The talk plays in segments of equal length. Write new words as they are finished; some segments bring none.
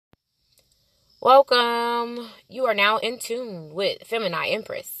Welcome. You are now in tune with Feminine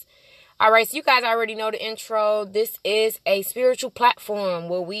Empress. All right, so you guys already know the intro. This is a spiritual platform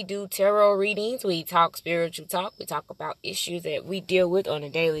where we do tarot readings. We talk spiritual talk. We talk about issues that we deal with on a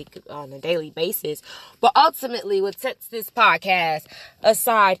daily basis. But ultimately, what sets this podcast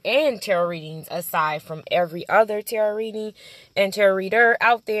aside and tarot readings aside from every other tarot reading and tarot reader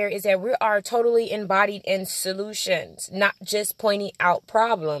out there is that we are totally embodied in solutions, not just pointing out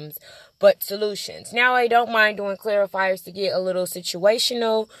problems, but solutions. Now, I don't mind doing clarifiers to get a little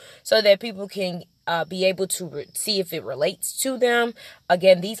situational so that people can be able to see if it relates to them.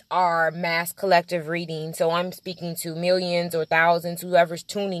 Again, these are mass collective readings, so I'm speaking to millions or thousands, whoever's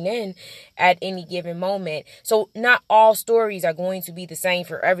tuning in at any given moment. So not all stories are going to be the same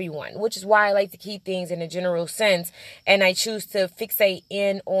for everyone, which is why I like to keep things in a general sense, and I choose to fixate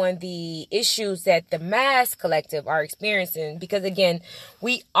in on the issues that the mass collective are experiencing, because again,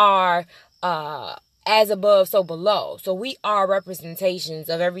 we are as above, so below. So we are representations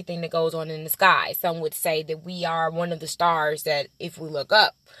of everything that goes on in the sky. Some would say that we are one of the stars that, if we look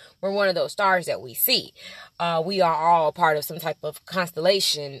up, we're one of those stars that we see. We are all part of some type of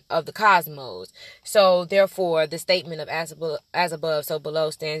constellation of the cosmos. So therefore, the statement of as above, so below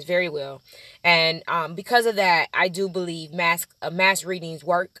stands very well. And because of that, I do believe mass readings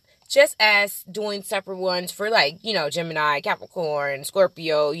work. Just as doing separate ones for Gemini, Capricorn,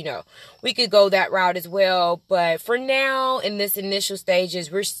 Scorpio, we could go that route as well. But for now, in this initial stages,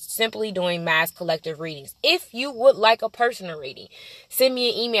 we're simply doing mass collective readings. If you would like a personal reading, send me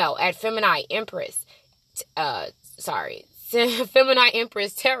an email at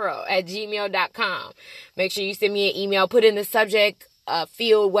feminineempresstarot@gmail.com. Make sure you send me an email, put in the subject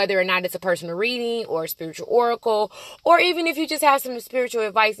field whether or not it's a personal reading or a spiritual oracle, or even if you just have some spiritual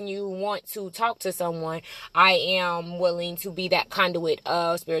advice and you want to talk to someone, I am willing to be that conduit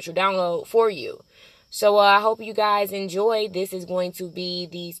of spiritual download for you. So I hope you guys enjoy. This is going to be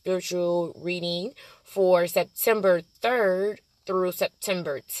the spiritual reading for September 3rd through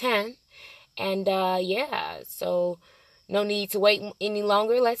September 10th. And so no need to wait any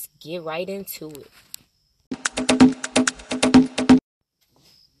longer. Let's get right into it.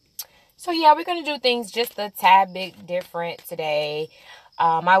 So we're going to do things just a tad bit different today.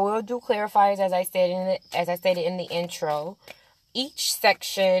 I will do clarifiers as I stated in the intro. Each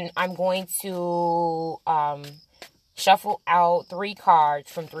section I'm going to shuffle out 3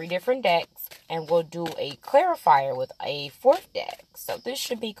 cards from 3 different decks, and we'll do a clarifier with a 4th deck. So this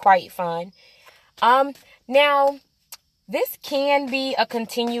should be quite fun. Now this can be a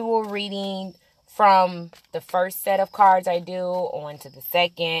continual reading from the first set of cards I do on to the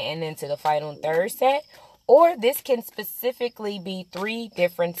second and then to the final 3rd set. Or this can specifically be 3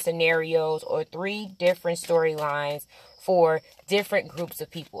 different scenarios or 3 different storylines for different groups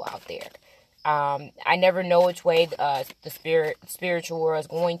of people out there. I never know which way the spiritual world is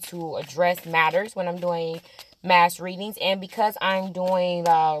going to address matters when I'm doing mass readings. And because I'm doing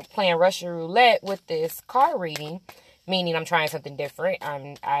playing Russian roulette with this card reading, meaning I'm trying something different.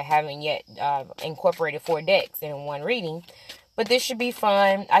 I haven't yet incorporated 4 decks in one reading. But this should be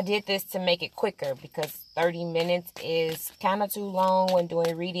fun. I did this to make it quicker because 30 minutes is kind of too long when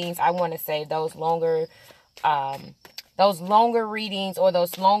doing readings. I want to save those longer readings or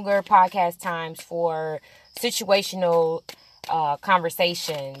those longer podcast times for situational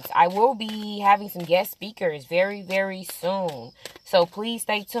conversations. I will be having some guest speakers very, very soon. So please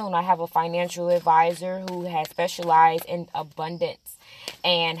stay tuned. I have a financial advisor who has specialized in abundance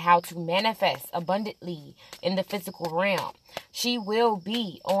and how to manifest abundantly in the physical realm. She will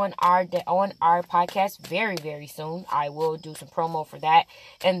be on our podcast very, very soon. I will do some promo for that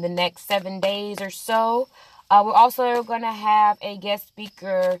in the next 7 days or so. We're also going to have a guest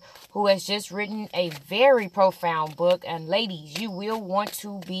speaker who has just written a very profound book. And ladies, you will want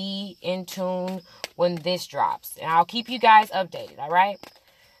to be in tune when this drops. And I'll keep you guys updated, all right?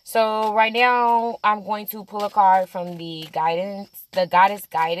 So right now, I'm going to pull a card from the Goddess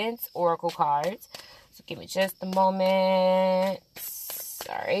Guidance Oracle cards. So give me just a moment.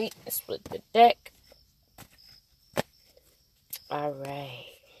 Sorry, split the deck. All right.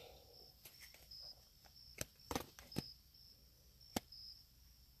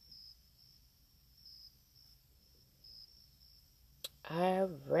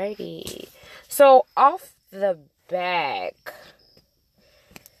 Alrighty. So off the back.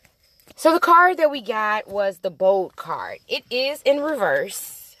 So the card that we got was the Bold card. It is in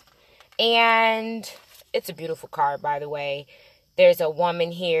reverse. And it's a beautiful card, by the way. There's a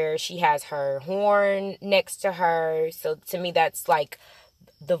woman here. She has her horn next to her. So to me, that's like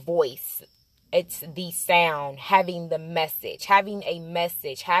the voice. It's the sound, having the message, having a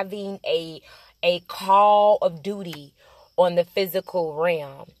a call of duty on the physical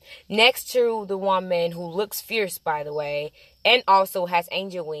realm. Next to the woman who looks fierce, by the way, and also has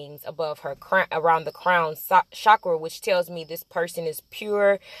angel wings above her around the crown chakra, which tells me this person is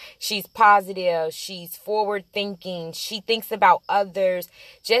pure. She's positive. She's forward thinking. She thinks about others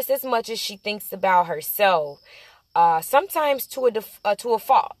just as much as she thinks about herself. Sometimes to a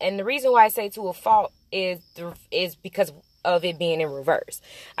fault. And the reason why I say to a fault is because of it being in reverse.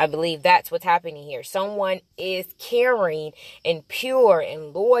 I believe that's what's happening here. Someone is caring and pure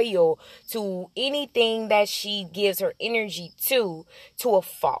and loyal to anything that she gives her energy to a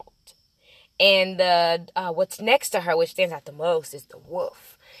fault. And what's next to her, which stands out the most, is the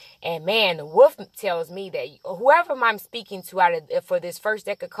wolf. And man, the wolf tells me that whoever I'm speaking to for this first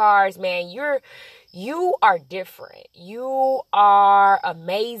deck of cards, man, you are different. You are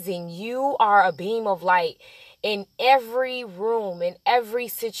amazing. You are a beam of light. In every room, in every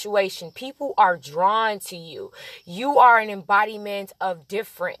situation, people are drawn to you. You are an embodiment of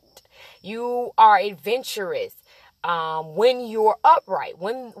different. You are adventurous. When you're upright,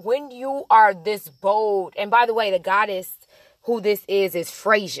 when you are this bold, and by the way, the goddess who this is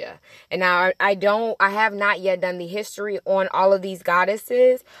Freyja. And now I have not yet done the history on all of these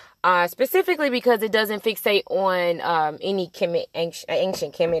goddesses. Specifically because it doesn't fixate on any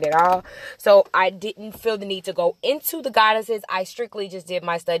ancient Kemet at all. So I didn't feel the need to go into the goddesses. I strictly just did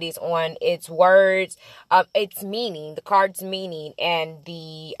my studies on its words, its meaning, the card's meaning, and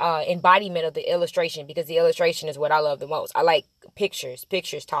the embodiment of the illustration, because the illustration is what I love the most. I like pictures.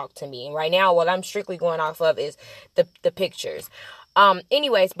 Pictures talk to me. And right now, what I'm strictly going off of is the pictures.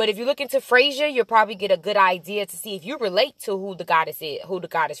 Anyways, but if you look into Freyja, you'll probably get a good idea to see if you relate to who the goddess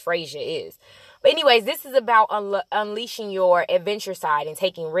Freyja is. But anyways, this is about unleashing your adventure side and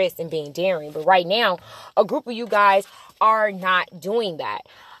taking risks and being daring. But right now, a group of you guys are not doing that.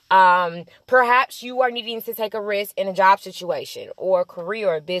 Perhaps you are needing to take a risk in a job situation or career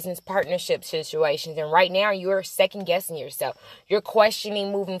or business partnership situations. And right now you're second guessing yourself. You're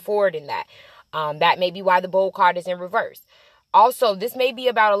questioning moving forward in that. That may be why the bold card is in reverse. Also, this may be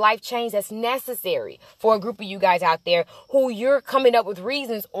about a life change that's necessary for a group of you guys out there who you're coming up with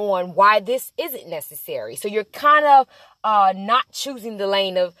reasons on why this isn't necessary. So you're kind of not choosing the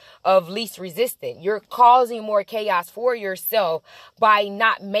lane of least resistance. You're causing more chaos for yourself by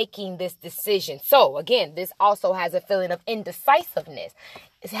not making this decision. So again, this also has a feeling of indecisiveness.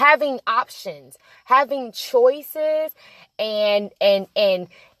 It's having options, having choices, and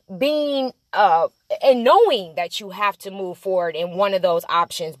being and knowing that you have to move forward in one of those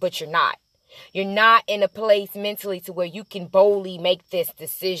options, but you're not. You're not in a place mentally to where you can boldly make this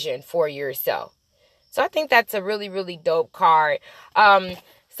decision for yourself. So I think that's a really, really dope card.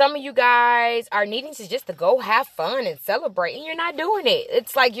 Some of you guys are needing to go have fun and celebrate, and you're not doing it.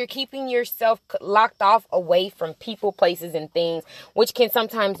 It's like you're keeping yourself locked off away from people, places, and things, which can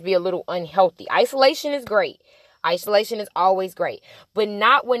sometimes be a little unhealthy. Isolation is great. Isolation is always great, but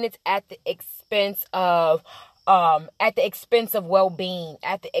not when it's at the expense of well-being,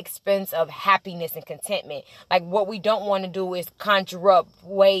 at the expense of happiness and contentment. Like, what we don't want to do is conjure up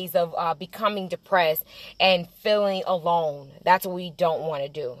ways of becoming depressed and feeling alone. That's what we don't want to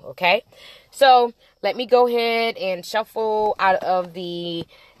do. Okay, so let me go ahead and shuffle out of the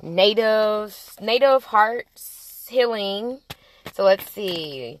native hearts healing. So let's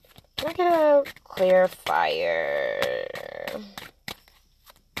see. Can I get a clarifier?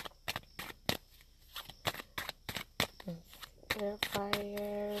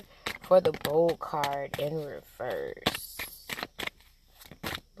 Clarifier for the bold card in reverse.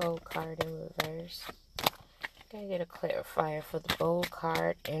 Bold card in reverse. Can I get a clarifier for the bold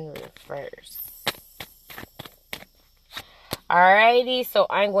card in reverse? Alrighty, so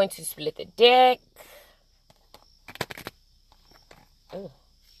I'm going to split the deck. Ooh.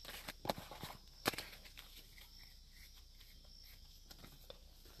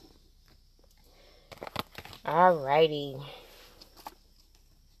 Alrighty.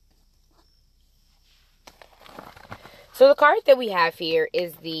 So the card that we have here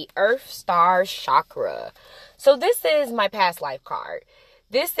is the Earth Star Chakra. So this is my past life card.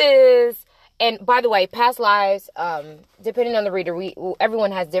 This is, and by the way, past lives, depending on the reader,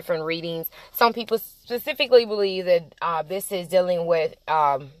 everyone has different readings. Some people specifically believe that this is dealing with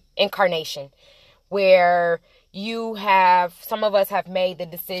incarnation, where some of us have made the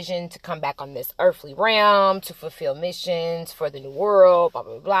decision to come back on this earthly realm to fulfill missions for the new world, blah,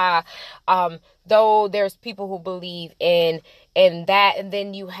 blah, blah. Though there's people who believe in that, and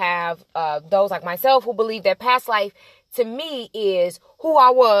then you have those like myself who believe that past life to me is who I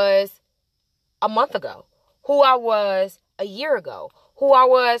was a month ago, who I was a year ago, who I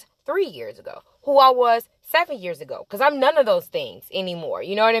was 3 years ago, who I was 7 years ago, because I'm none of those things anymore.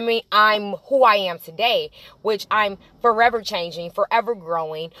 You know what I mean? I'm who I am today, which I'm forever changing, forever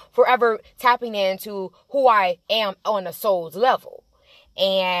growing, forever tapping into who I am on a soul's level.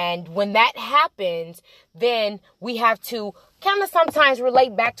 And when that happens, then we have to kind of sometimes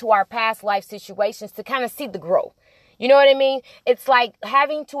relate back to our past life situations to kind of see the growth. You know what I mean? It's like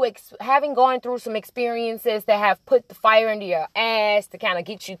having gone through some experiences that have put the fire into your ass to kind of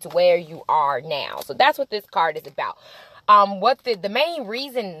get you to where you are now. So that's what this card is about. What the main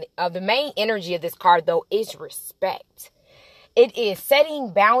reason of the main energy of this card, though, is respect. It is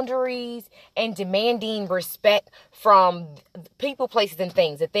setting boundaries and demanding respect from people, places, and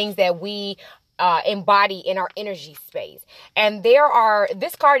things. The things that we embody in our energy space. And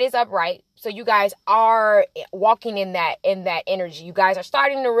this card is upright. So you guys are walking in that energy. You guys are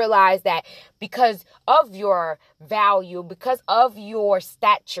starting to realize that because of your value, because of your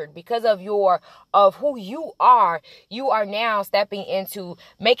stature, because of who you are now stepping into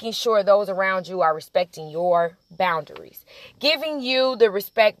making sure those around you are respecting your boundaries, giving you the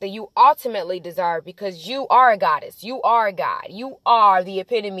respect that you ultimately deserve, because you are a goddess. You are a god. You are the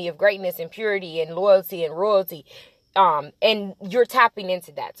epitome of greatness and purity and loyalty and royalty. And you're tapping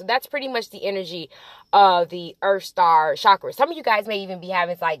into that. So that's pretty much the energy of the Earth Star chakra. Some of you guys may even be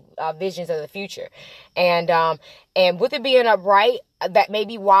having like visions of the future. And with it being upright, that may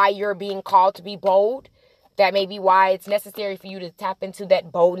be why you're being called to be bold. That may be why it's necessary for you to tap into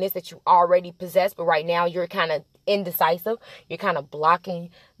that boldness that you already possess. But right now you're kind of indecisive. You're kind of blocking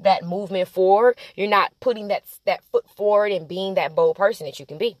that movement forward. You're not putting that foot forward and being that bold person that you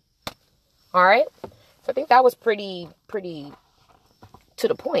can be. All right. So I think that was pretty to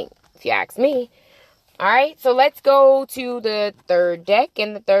the point, if you ask me. All right, so let's go to the third deck,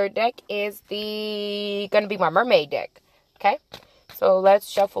 and the third deck is gonna be my mermaid deck. Okay, so let's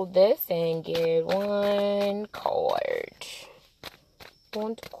shuffle this and get one card.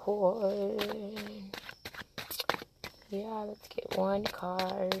 One card. Yeah, let's get one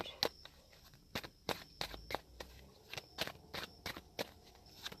card.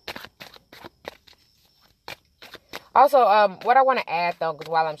 Also, what I want to add, though, because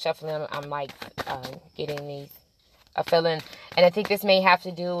while I'm shuffling, I'm like getting a feeling. And I think this may have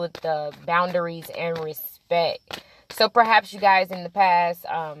to do with the boundaries and respect. So perhaps you guys in the past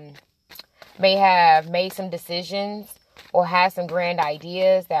may have made some decisions or had some grand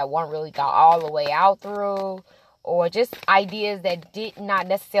ideas that weren't really thought all the way out through. Or just ideas that did not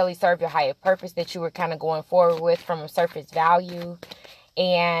necessarily serve your higher purpose that you were kind of going forward with from a surface value.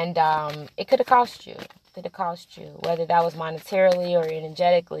 And it could have cost you. Whether that was monetarily or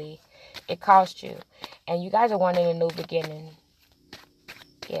energetically, it cost you. And you guys are wanting a new beginning.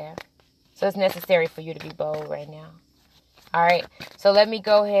 Yeah. So it's necessary for you to be bold right now. All right. So let me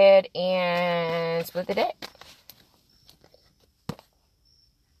go ahead and split the deck.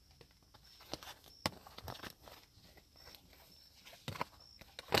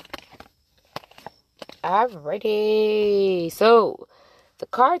 Alrighty. So the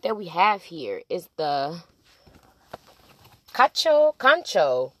card that we have here is the Concho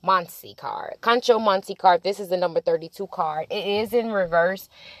Mansi card. Concho Mansi card. This is the number 32 card. It is in reverse.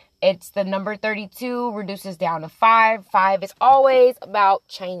 It's the number 32 reduces down to 5. 5 is always about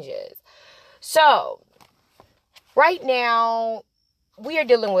changes. So right now we are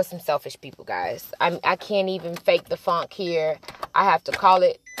dealing with some selfish people, guys. I can't even fake the funk here. I have to call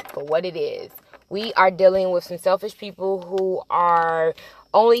it for what it is. We are dealing with some selfish people who are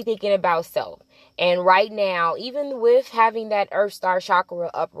only thinking about self. And right now, even with having that Earth Star chakra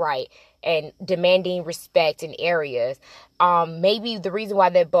upright and demanding respect in areas, maybe the reason why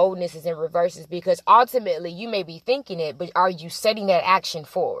that boldness is in reverse is because ultimately you may be thinking it, but are you setting that action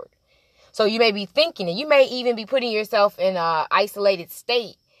forward? So you may be thinking it. You may even be putting yourself in an isolated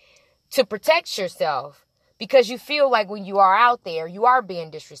state to protect yourself, because you feel like when you are out there, you are being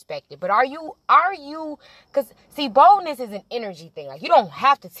disrespected. But are you, because see, boldness is an energy thing. Like, you don't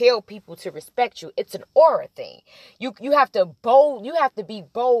have to tell people to respect you. It's an aura thing. You have to be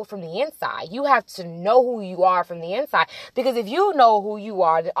bold from the inside. You have to know who you are from the inside. Because if you know who you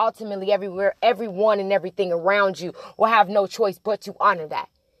are, then ultimately everyone and everything around you will have no choice but to honor that.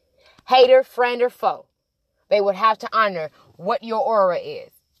 Hater, friend, or foe. They would have to honor what your aura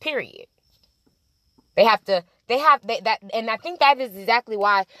is. Period. And I think that is exactly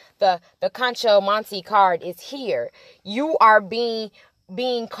why the Concho Monte card is here. You are being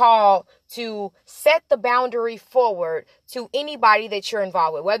being called to set the boundary forward to anybody that you're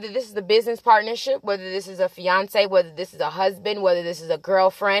involved with, whether this is a business partnership, whether this is a fiance, whether this is a husband, whether this is a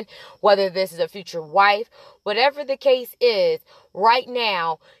girlfriend, whether this is a future wife, whatever the case is. Right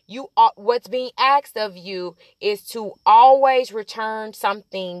now, what's being asked of you is to always return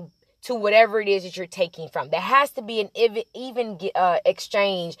something to whatever it is that you're taking from. There has to be an even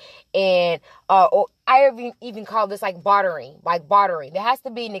exchange, and or I even call this like bartering. There has to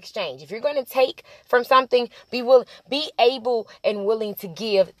be an exchange. If you're going to take from something, be able and willing to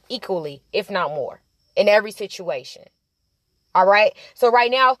give equally, if not more, in every situation. All right. So right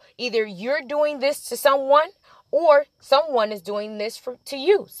now, either you're doing this to someone, or someone is doing this to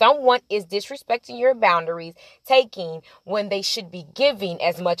you. Someone is disrespecting your boundaries, taking when they should be giving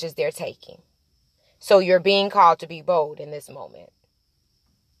as much as they're taking. So you're being called to be bold in this moment.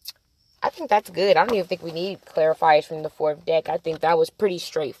 I think that's good. I don't even think we need clarifiers from the fourth deck. I think that was pretty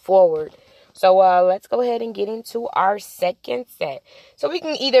straightforward. So let's go ahead and get into our second set. So we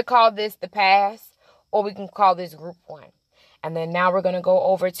can either call this the past, or we can call this group 1. And then now we're going to go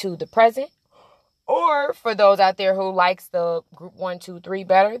over to the present. Or for those out there who likes the group 1, 2, 3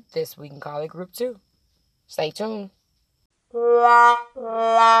 better, this we can call it group 2. Stay tuned. All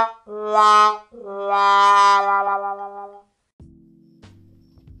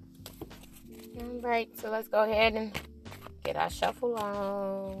right, so let's go ahead and get our shuffle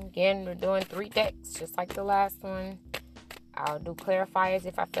on. Again, we're doing 3 decks, just like the last one. I'll do clarifiers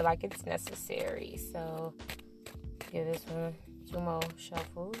if I feel like it's necessary. So give this one 2 more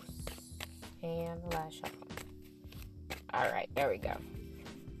shuffles. And the last shuffle. Alright, there we go.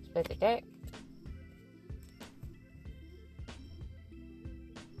 Split the deck.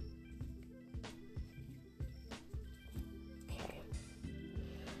 Okay.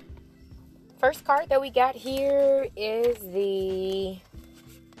 First card that we got here is the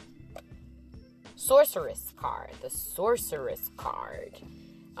Sorceress card. The Sorceress card.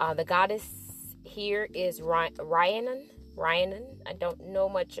 The goddess here is Rhiannon. I don't know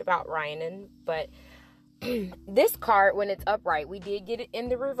much about Rhiannon, but this card, when it's upright, we did get it in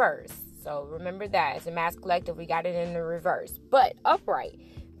the reverse. So remember that. As a mass collective, we got it in the reverse. But upright,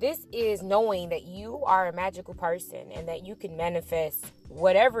 this is knowing that you are a magical person and that you can manifest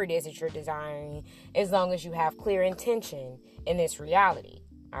whatever it is that you're desiring as long as you have clear intention in this reality.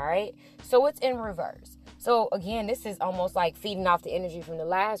 All right? So it's in reverse. So again, this is almost like feeding off the energy from the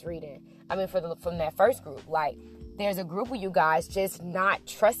last reading. From that first group. Like, there's a group of you guys just not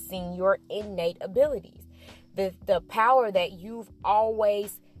trusting your innate abilities. The power that you've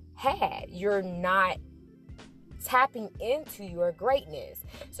always had. You're not tapping into your greatness.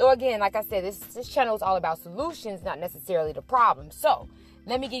 So again, like I said, this channel is all about solutions, not necessarily the problem. So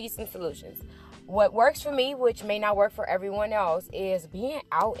let me give you some solutions. What works for me, which may not work for everyone else, is being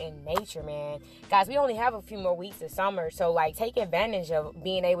out in nature, man. Guys, we only have a few more weeks of summer, so like take advantage of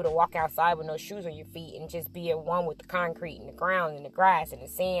being able to walk outside with no shoes on your feet and just be at one with the concrete and the ground and the grass and the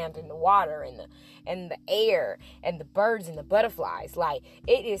sand and the water and the air and the birds and the butterflies. Like,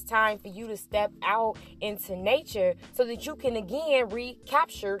 it is time for you to step out into nature so that you can again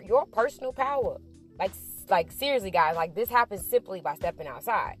recapture your personal power. Like seriously, guys, like this happens simply by stepping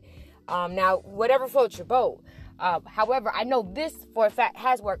outside. Now, whatever floats your boat. However, I know this for a fact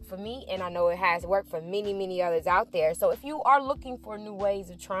has worked for me, and I know it has worked for many, many others out there. So if you are looking for new ways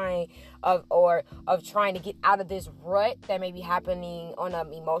of trying to get out of this rut that may be happening on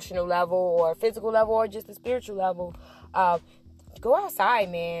an emotional level or physical level or just a spiritual level, go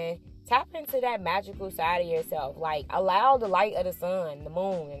outside, man. Tap into that magical side of yourself. Like, allow the light of the sun, the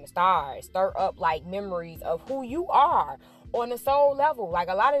moon, and the stars stir up like memories of who you are on the soul level. Like,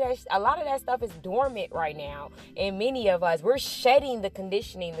 a lot of that stuff is dormant right now, and many of us, we're shedding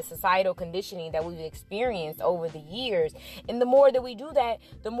the societal conditioning that we've experienced over the years. And the more that we do that,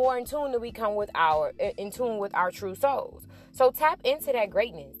 the more in tune that we come with our true souls. So tap into that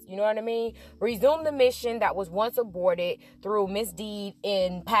greatness. You know what I mean? Resume the mission that was once aborted through misdeed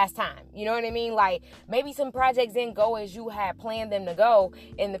in past time. You know what I mean? Like, maybe some projects didn't go as you had planned them to go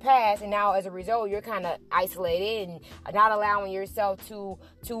in the past, and now as a result, you're kind of isolated and not allowing yourself to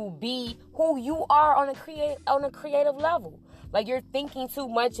be who you are on a creative level. Like, you're thinking too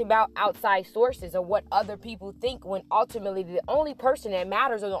much about outside sources or what other people think, when ultimately the only person that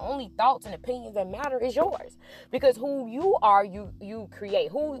matters, or the only thoughts and opinions that matter, is yours. Because who you are, you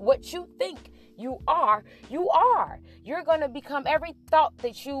create. What you think you are, you are. You're going to become every thought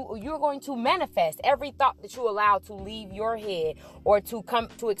that you're going to manifest every thought that you allow to leave your head or to come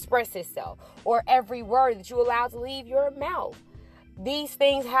to express itself, or every word that you allow to leave your mouth. These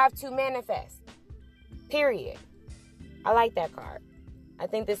things have to manifest. Period. I like that card. I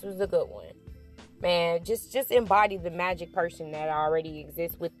think this was a good one. Man, just embody the magic person that already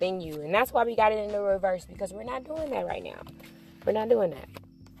exists within you. And that's why we got it in the reverse, because we're not doing that right now. We're not doing that.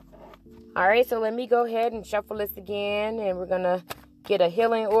 All right, so let me go ahead and shuffle this again. And we're going to get a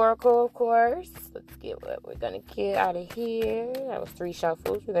healing oracle, of course. Let's get what we're going to get out of here. That was 3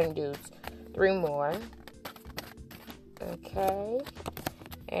 shuffles. We're going to do 3 more. Okay.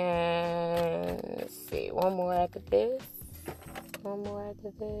 And let's see. One more after this. One more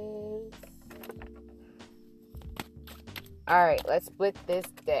after this. All right, let's split this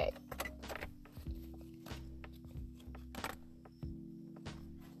deck.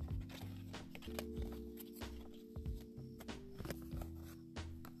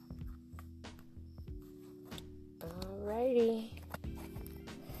 Alrighty.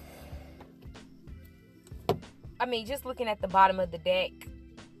 I mean, just looking at the bottom of the deck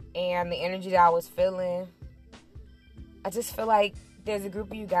and the energy that I was feeling, I just feel like there's a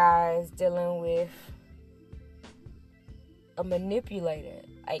group of you guys dealing with a manipulator,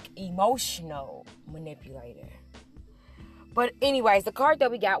 like emotional manipulator. But anyways, the card that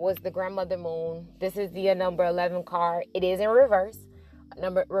we got was the Grandmother Moon. This is the number 11 card. It is in reverse.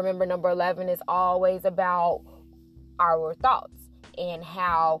 Remember, number 11 is always about our thoughts and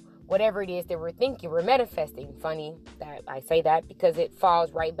how whatever it is that we're thinking, we're manifesting. Funny that I say that because it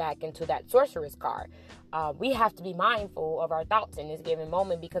falls right back into that Sorceress card. We have to be mindful of our thoughts in this given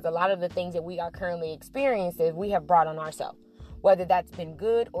moment, because a lot of the things that we are currently experiencing, we have brought on ourselves, whether that's been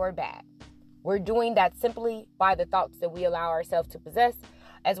good or bad. We're doing that simply by the thoughts that we allow ourselves to possess,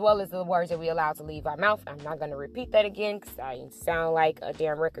 as well as the words that we allow to leave our mouth. I'm not going to repeat that again because I sound like a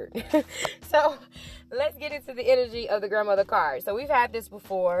damn record. So let's get into the energy of the Grandmother card. So we've had this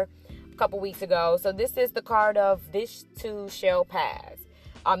before a couple weeks ago. So this is the card of This Too Shall Pass.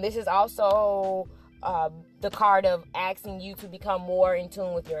 This is also the card of asking you to become more in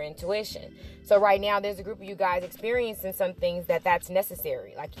tune with your intuition. So right now there's a group of you guys experiencing some things that's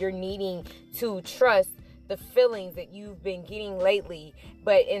necessary. Like you're needing to trust the feelings that you've been getting lately,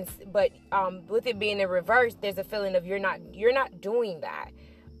 but with it being in reverse, there's a feeling of you're not doing that.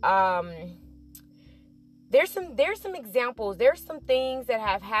 There's some examples. There's some things that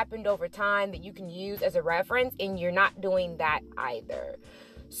have happened over time that you can use as a reference, and you're not doing that either.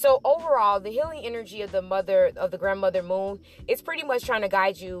 So overall, the healing energy of the Grandmother Moon, it's pretty much trying to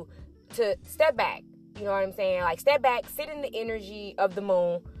guide you to step back. You know what I'm saying? Like step back, sit in the energy of the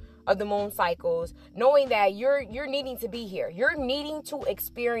moon cycles, knowing that you're needing to be here. You're needing to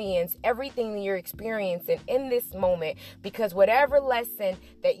experience everything that you're experiencing in this moment, because whatever lesson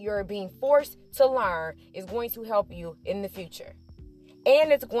that you're being forced to learn is going to help you in the future.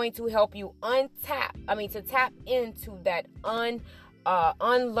 And it's going to help you tap into that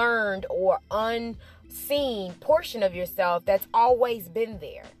unlearned or unseen portion of yourself that's always been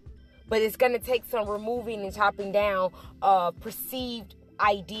there. But it's going to take some removing and chopping down of perceived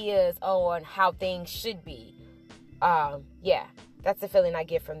ideas on how things should be. That's the feeling I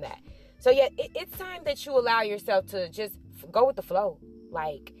get from that. So it's time that you allow yourself to just go with the flow.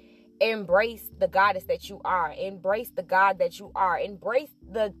 Like, embrace the goddess that you are. Embrace the God that you are. Embrace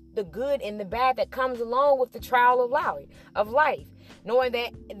the good and the bad that comes along with the trial of life. Knowing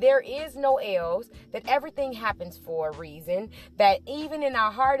that there is no else, that everything happens for a reason, that even in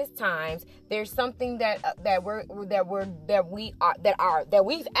our hardest times, there's something that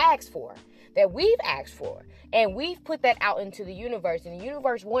we've asked for, and we've put that out into the universe, and the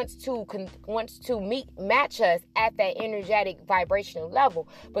universe wants to match us at that energetic vibrational level.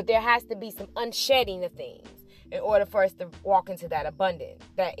 But there has to be some unshedding of things in order for us to walk into that abundance,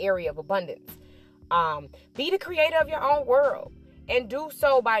 that area of abundance. Be the creator of your own world. And do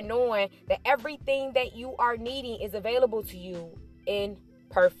so by knowing that everything that you are needing is available to you in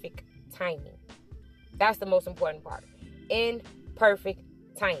perfect timing. That's the most important part. In perfect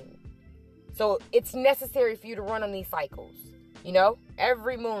timing. So it's necessary for you to run on these cycles. You know,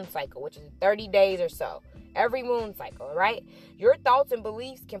 every moon cycle, which is 30 days or so. Every moon cycle, right? Your thoughts and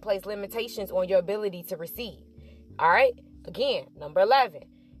beliefs can place limitations on your ability to receive. All right? Again, number 11.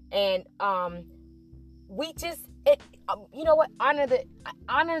 And you know what? Honor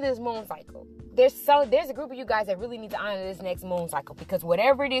this moon cycle. There's a group of you guys that really need to honor this next moon cycle, because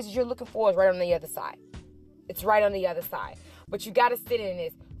whatever it is you're looking for is right on the other side. It's right on the other side. But you got to sit in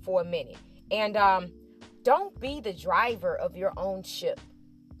this for a minute. And don't be the driver of your own ship.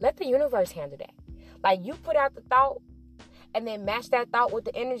 Let the universe handle that. Like, you put out the thought and then match that thought with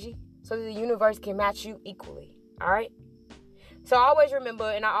the energy so that the universe can match you equally. All right? So I always remember,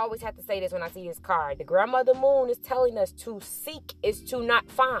 and I always have to say this when I see this card, the Grandmother Moon is telling us to seek is to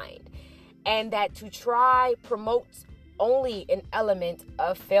not find. And that to try promotes only an element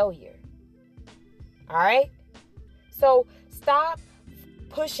of failure. All right? So stop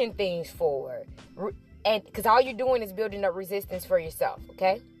pushing things forward. And because all you're doing is building up resistance for yourself,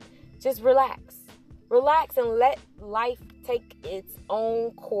 okay? Just relax. Relax and let life take its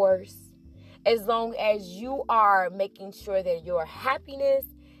own course, as long as you are making sure that your happiness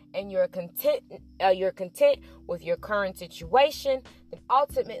and you're content with your current situation, then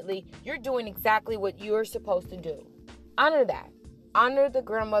ultimately you're doing exactly what you're supposed to do. Honor that. Honor the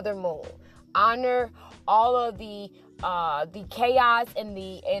grandmother moon. Honor all of the chaos and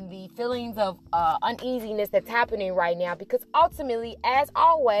the feelings of uneasiness that's happening right now, because ultimately, as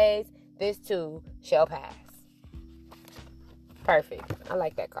always, this too shall pass. Perfect. I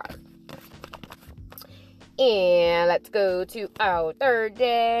like that card. And let's go to our third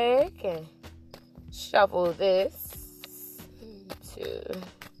deck and shuffle this. 2,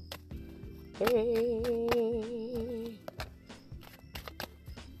 3.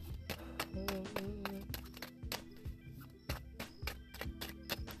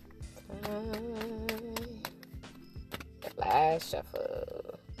 The last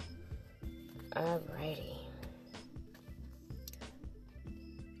shuffle. Alrighty.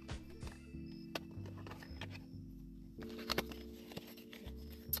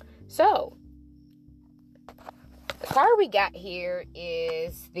 So, the card we got here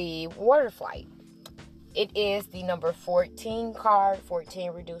is the Water Flight. It is the number 14 card.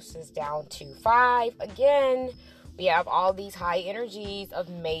 14 reduces down to 5. Again, we have all these high energies of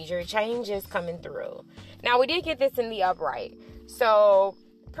major changes coming through. Now, we did get this in the upright. So,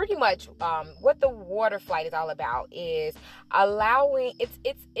 pretty much what the Water Flight is all about is allowing,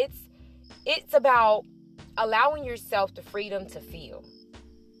 it's about allowing yourself the freedom to feel.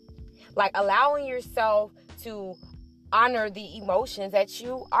 Like allowing yourself to honor the emotions that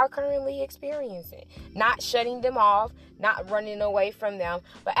you are currently experiencing. Not shutting them off, not running away from them,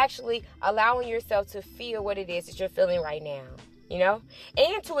 but actually allowing yourself to feel what it is that you're feeling right now, you know?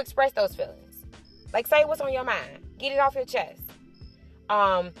 And to express those feelings. Like, say what's on your mind. Get it off your chest.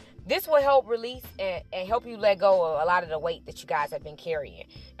 This will help release and help you let go of a lot of the weight that you guys have been carrying.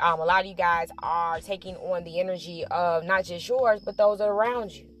 A lot of you guys are taking on the energy of not just yours, but those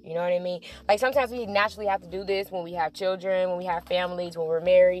around you. You know what I mean? Like, sometimes we naturally have to do this when we have children, when we have families, when we're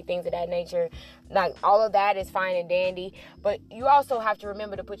married, things of that nature. Like, all of that is fine and dandy. But you also have to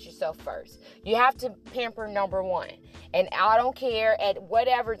remember to put yourself first. You have to pamper number one. And I don't care at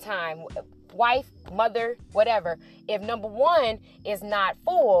whatever time, wife, mother, whatever. If number one is not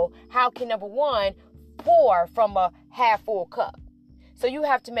full, how can number one pour from a half full cup? So you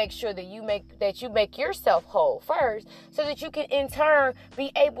have to make sure that you make yourself whole first, so that you can in turn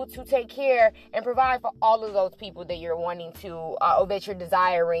be able to take care and provide for all of those people that you're wanting to, or that you're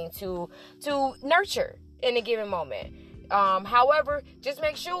desiring to nurture in a given moment. However, just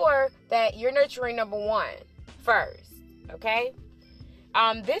make sure that you're nurturing number one first. Okay.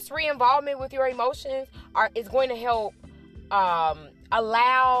 This re-involvement with your emotions is going to help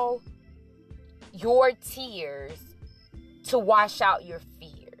allow your tears to wash out your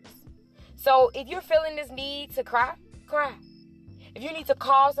fears. So if you're feeling this need to cry, cry. If you need to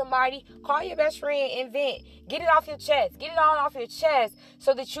call somebody, call your best friend and vent. Get it off your chest. Get it all off your chest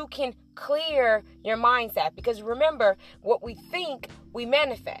so that you can clear your mindset. Because remember, what we think, we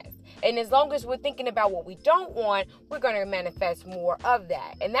manifest. And as long as we're thinking about what we don't want, we're going to manifest more of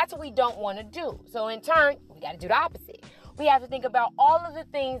that. And that's what we don't want to do. So in turn, we got to do the opposite. We have to think about all of the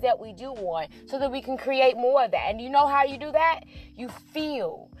things that we do want so that we can create more of that. And you know how you do that? You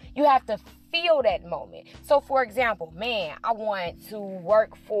feel. You have to feel that moment. So for example, man, I want to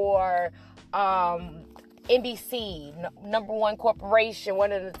work for NBC, number one corporation,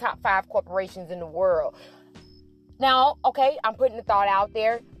 one of the top 5 corporations in the world. Now, okay, I'm putting the thought out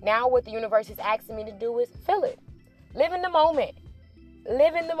there. Now what the universe is asking me to do is feel it. Live in the moment.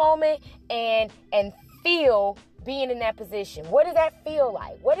 Live in the moment and feel being in that position. What does that feel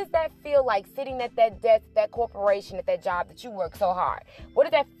like? What does that feel like sitting at that desk, that corporation, at that job that you work so hard? What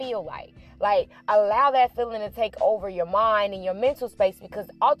does that feel like? Like, allow that feeling to take over your mind and your mental space, because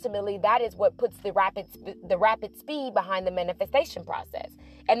ultimately that is what puts the rapid speed behind the manifestation process.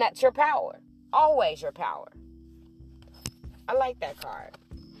 And that's your power. Always your power. I like that card.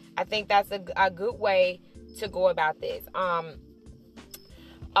 I think that's a good way to go about this.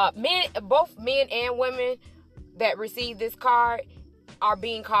 Both men and women that receive this card are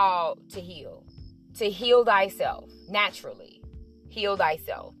being called to heal thyself naturally. Heal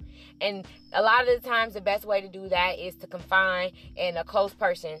thyself. And a lot of the times the best way to do that is to confine in a close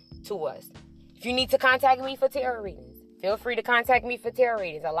person to us. If you need to contact me for tarot readings, Feel free to contact me for tarot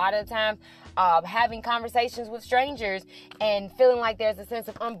readings. A lot of the time, having conversations with strangers and feeling like there's a sense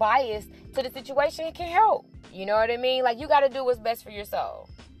of unbiased to the situation can help. You know what I mean? Like, you got to do what's best for your soul.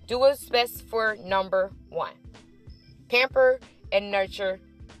 Do what's best for number one. Pamper and nurture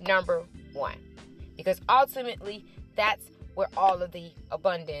number one. Because ultimately, that's where all of the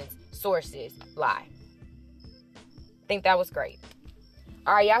abundance sources lie. I think that was great.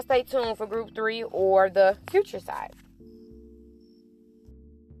 All right, y'all stay tuned for group 3 or the future side.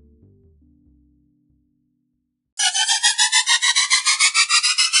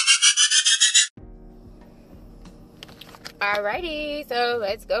 Alrighty, so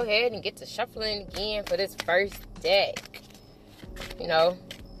let's go ahead and get to shuffling again for this first deck. You know,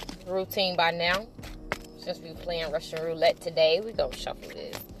 routine by now. Since we're playing Russian roulette today, we're going to shuffle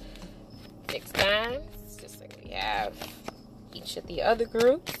this 6 times, just like we have each of the other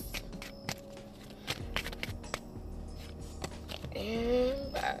groups.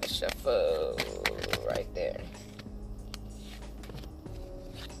 And I shuffle right there.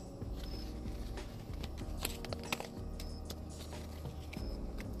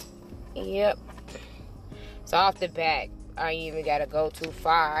 Yep. So off the bat, I ain't even gotta go too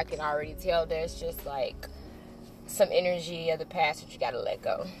far. I can already tell there's just like some energy of the past that you gotta let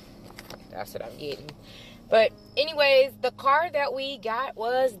go. That's what I'm getting. But anyways, the card that we got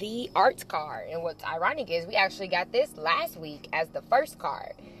was the Arts card. And what's ironic is we actually got this last week as the first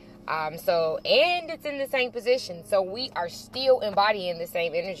card. And it's in the same position. So we are still embodying the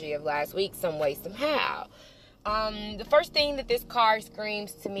same energy of last week some way, somehow. The first thing that this card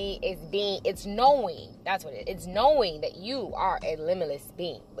screams to me is it's knowing. That's what it's knowing that you are a limitless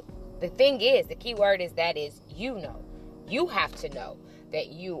being. But the thing is, the key word is you know. You have to know that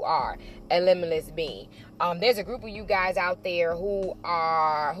you are a limitless being. There's a group of you guys out there who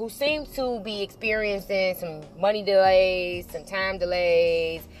seem to be experiencing some money delays, some time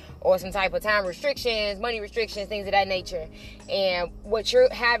delays, or some type of time restrictions, money restrictions, things of that nature. And what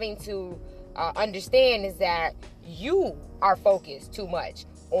you're having to understand is that you are focused too much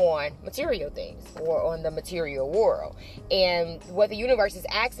on material things or on the material world. And what the universe is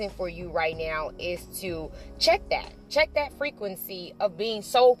asking for you right now is to check that frequency of being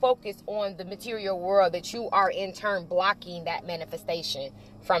so focused on the material world that you are in turn blocking that manifestation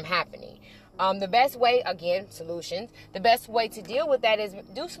from happening. The best way, again, solutions. The best way to deal with that is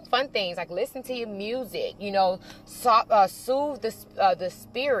do some fun things, like listen to your music, soothe the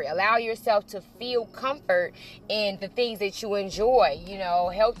spirit. Allow yourself to feel comfort in the things that you enjoy,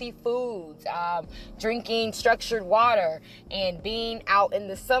 healthy foods, drinking structured water, and being out in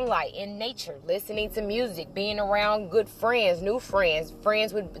the sunlight, in nature, listening to music, being around good friends, new friends,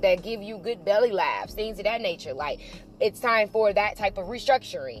 that give you good belly laughs, things of that nature. Like, it's time for that type of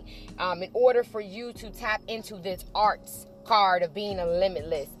restructuring in order for you to tap into this Arts card of being a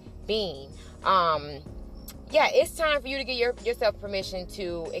limitless being. It's time for you to give yourself permission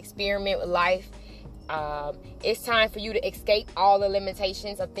to experiment with life. It's time for you to escape all the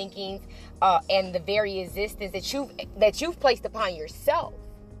limitations of thinking and the very existence that you've placed upon yourself.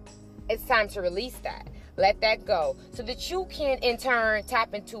 It's time to release that. Let that go so that you can in turn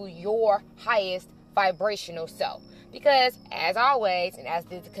tap into your highest vibrational self. Because, as always, and as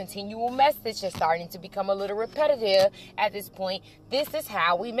the continual message is starting to become a little repetitive at this point, this is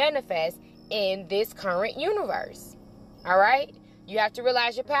how we manifest in this current universe. All right? You have to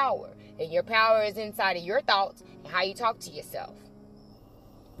realize your power. And your power is inside of your thoughts and how you talk to yourself.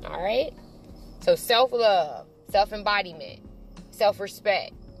 All right? So self-love, self-embodiment,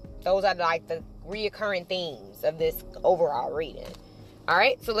 self-respect. Those are like the reoccurring themes of this overall reading. All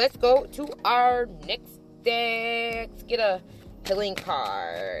right? So let's go to our next deck. Let's get a healing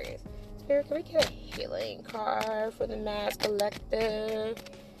card. Spirit, can we get a healing card for the Mass Collective?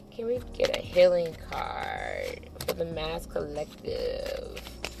 Can we get a healing card for the Mass Collective?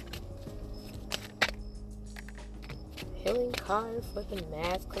 Healing card for the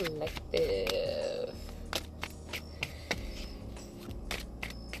Mass Collective.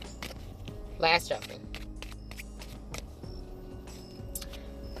 Last shuffle.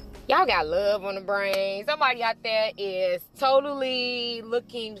 Y'all got love on the brain. Somebody out there is totally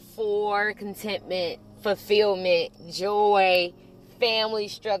looking for contentment, fulfillment, joy, family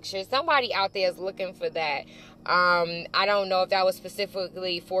structure. Somebody out there is looking for that. I don't know if that was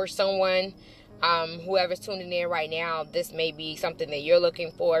specifically for someone. Whoever's tuning in right now, this may be something that you're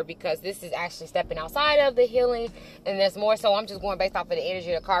looking for, because this is actually stepping outside of the healing, and there's more so I'm just going based off of the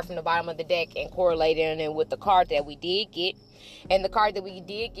energy of the card from the bottom of the deck and correlating it with the card that we did get. And the card that we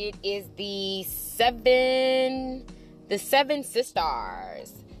did get is the seven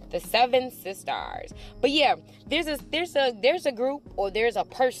sisters. The 7 sisters. But yeah, there's a group, or there's a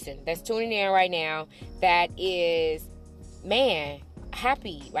person that's tuning in right now that is, man,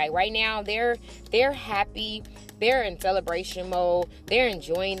 happy. Like right now, they're happy. They're in celebration mode. They're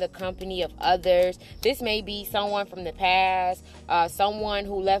enjoying the company of others. This may be someone from the past, someone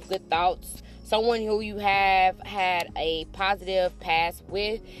who left good thoughts, someone who you have had a positive past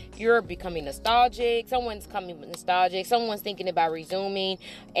with. You're becoming nostalgic. Someone's coming nostalgic. Someone's thinking about resuming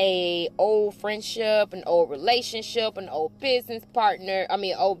a old friendship, an old relationship, an old business partner.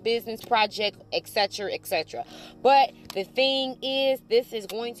 Old business project, etc., etc. But the thing is, this is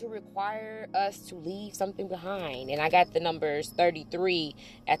going to require us to leave something behind. And I got the numbers 33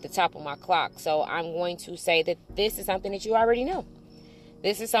 at the top of my clock. So I'm going to say that this is something that you already know.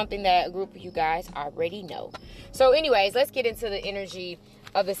 This is something that a group of you guys already know. So anyways, let's get into the energy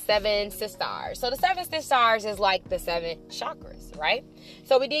of the 7 sisters. So the 7 sisters is like the 7 chakras, right?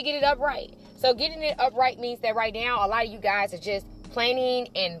 So we did get it upright. So getting it upright means that right now, a lot of you guys are just planning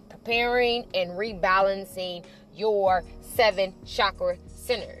and preparing and rebalancing your 7 chakra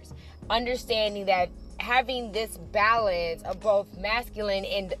centers. Understanding that having this balance of both masculine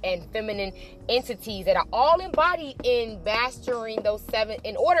and feminine entities that are all embodied in mastering those 7,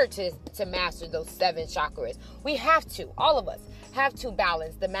 in order to master those 7 chakras, we have to, all of us have to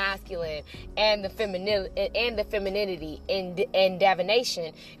balance the masculine and the femininity and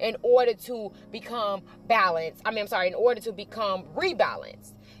divination in order to become balanced. In order to become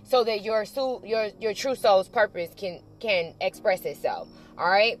rebalanced, so that your true soul's purpose can express itself. All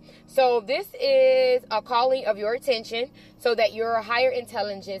right. So this is a calling of your attention so that your higher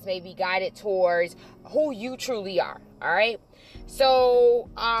intelligence may be guided towards who you truly are. All right. So,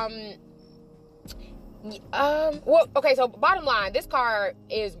 so bottom line, this card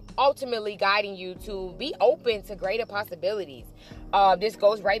is ultimately guiding you to be open to greater possibilities. This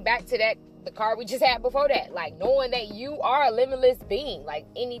goes right back to the card we just had before that, like knowing that you are a limitless being. Like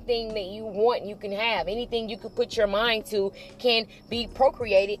anything that you want, you can have. Anything you could put your mind to can be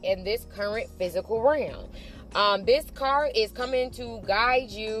procreated in this current physical realm. This card is coming to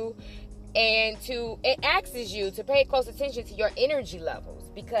guide you, and it asks you to pay close attention to your energy levels,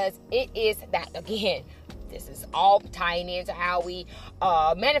 because it is that, again, this is all tying into how we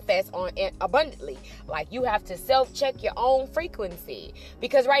manifest on abundantly. Like, you have to self-check your own frequency,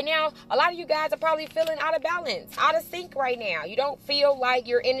 because right now a lot of you guys are probably feeling out of balance, out of sync right now. You don't feel like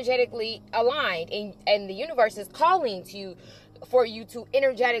you're energetically aligned, and the universe is calling to you for you to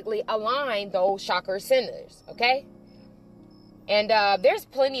energetically align those chakra centers. Okay. And there's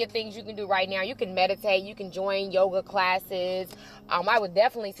plenty of things you can do right now. You can meditate. You can join yoga classes. I would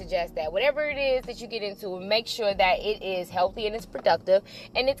definitely suggest that. Whatever it is that you get into, make sure that it is healthy and it's productive.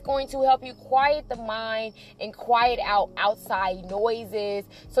 And it's going to help you quiet the mind and quiet out outside noises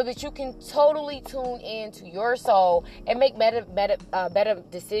so that you can totally tune in to your soul and make better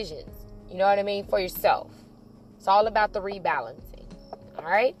decisions. You know what I mean? For yourself. It's all about the rebalancing. All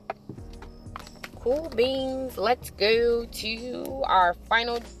right? Cool beans. Let's go to our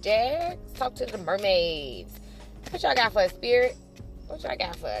final deck. Let's talk to the mermaids. What y'all got for us, Spirit? What y'all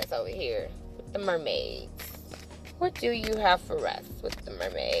got for us over here with the mermaids? What do you have for us with the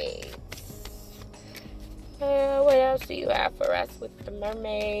mermaids? What else do you have for us with the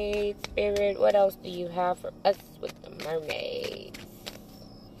mermaids, Spirit? What else do you have for us with the mermaids?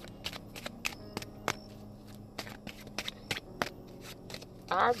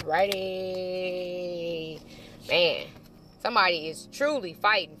 Alrighty. Man, somebody is truly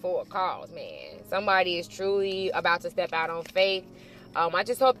fighting for a cause, man. Somebody is truly about to step out on faith. I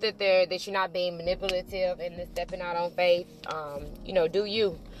just hope that you're not being manipulative and stepping out on faith. Do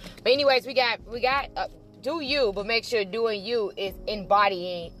you. But anyways, we got do you, but make sure doing you is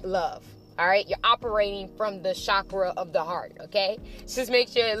embodying love. All right, you're operating from the chakra of the heart. Okay, just make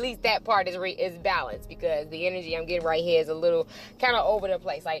sure at least that part is balanced, because the energy I'm getting right here is a little kind of over the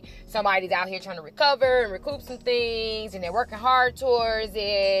place. Like somebody's out here trying to recover and recoup some things, and they're working hard towards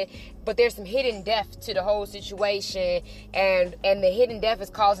it, but there's some hidden death to the whole situation, and the hidden death is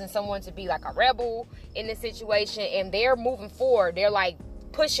causing someone to be like a rebel in this situation, and they're moving forward. They're like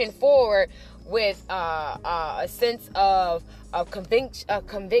pushing forward with a sense of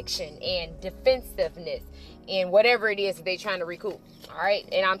conviction and defensiveness in whatever it is that they're trying to recoup. All right.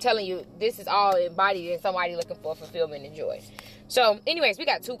 And I'm telling you, this is all embodied in somebody looking for fulfillment and joy. So anyways, we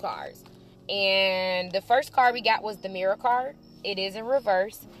got 2 cards. And the first card we got was the Mirror card. It is in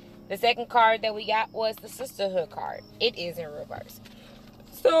reverse. The second card that we got was the Sisterhood card. It is in reverse.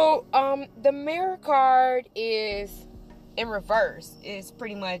 So the Mirror card is in reverse. Is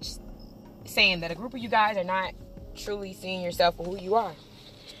pretty much saying that a group of you guys are not truly seeing yourself for who you are.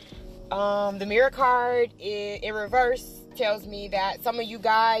 The Mirror card in reverse tells me that some of you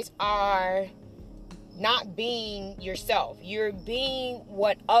guys are not being yourself. You're being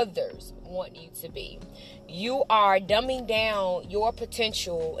what others want you to be. You are dumbing down your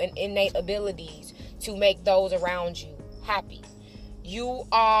potential and innate abilities to make those around you happy. You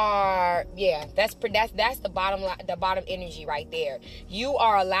are, that's the bottom energy right there. You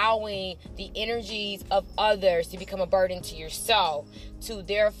are allowing the energies of others to become a burden to yourself, to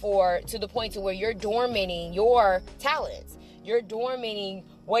the point to where you're dormanting your talents. You're dormanting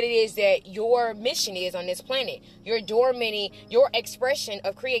what it is that your mission is on this planet. You're dormanting your expression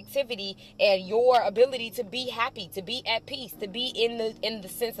of creativity and your ability to be happy, to be at peace, to be in the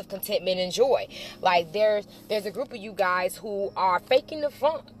sense of contentment and joy. Like there's a group of you guys who are faking the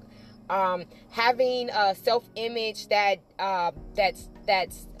funk, having a self-image that's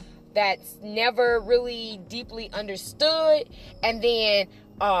never really deeply understood, and then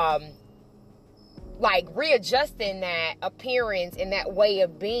like readjusting that appearance and that way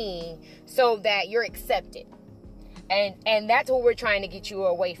of being so that you're accepted. And that's what we're trying to get you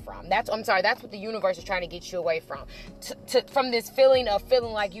away from. That's what the universe is trying to get you away from. From this feeling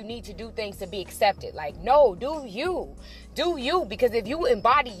like you need to do things to be accepted. Like, no, do you. Because if you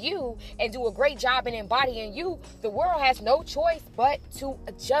embody you and do a great job in embodying you, the world has no choice but to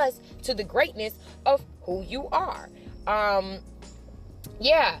adjust to the greatness of who you are.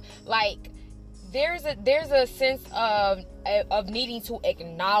 There's a sense of needing to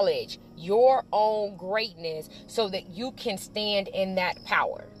acknowledge your own greatness so that you can stand in that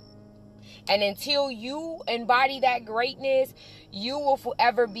power. And until you embody that greatness, you will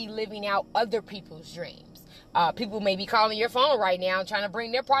forever be living out other people's dreams. People may be calling your phone right now trying to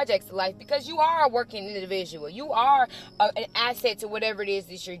bring their projects to life because you are a working individual. You are an asset to whatever it is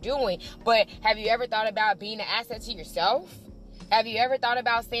that you're doing. But have you ever thought about being an asset to yourself? Have you ever thought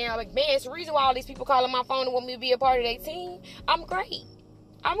about saying, like, man, it's the reason why all these people calling my phone and want me to be a part of their team? I'm great.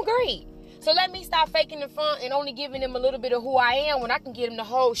 So let me stop faking the front and only giving them a little bit of who I am when I can give them the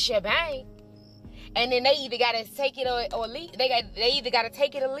whole shebang. And then they either got to take it or leave. They either got to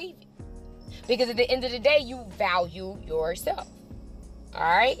take it or leave it. Because at the end of the day, you value yourself. All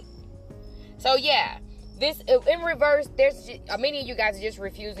right? So, yeah. This, in reverse, many of you guys are just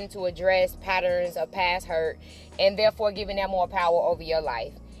refusing to address patterns of past hurt and therefore giving them more power over your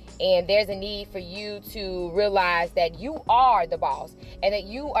life. And there's a need for you to realize that you are the boss and that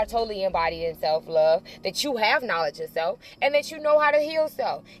you are totally embodied in self-love, that you have knowledge of self, and that you know how to heal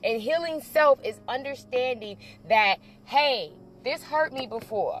self. And healing self is understanding that, hey, this hurt me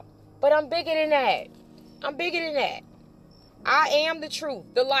before, but I'm bigger than that. I am the truth,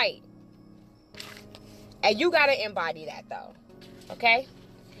 the light. And you got to embody that, though. Okay?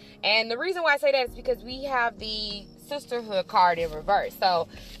 And the reason why I say that is because we have the sisterhood card in reverse. So,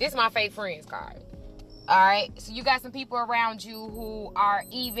 this is my fake friends card. All right? So, you got some people around you who aren't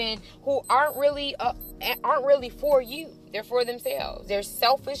really for you. They're for themselves. They're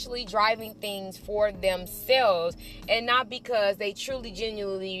selfishly driving things for themselves and not because they truly,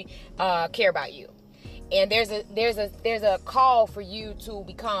 genuinely care about you. And there's a call for you to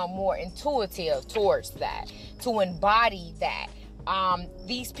become more intuitive towards that, to embody that.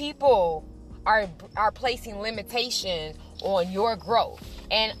 These people are placing limitation on your growth.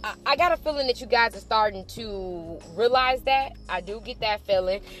 And I got a feeling that you guys are starting to realize that. I do get that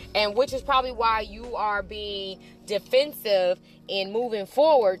feeling. And which is probably why you are being defensive in moving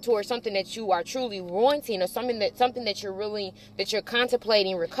forward towards something that you are truly wanting, or something that you're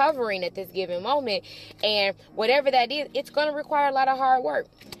contemplating recovering at this given moment. And whatever that is, it's going to require a lot of hard work.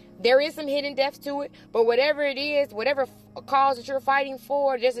 There is some hidden depth to it, but whatever it is, whatever cause that you're fighting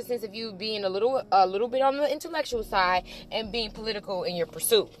for, there's a sense of you being a little bit on the intellectual side and being political in your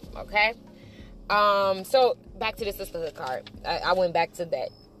pursuit. Okay. So back to the sisterhood card. I went back to that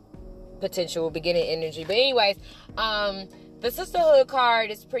potential beginning energy, but anyways, the sisterhood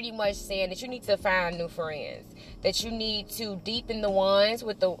card is pretty much saying that you need to find new friends, that you need to deepen the ones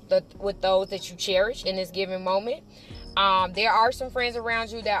with those that you cherish in this given moment. There are some friends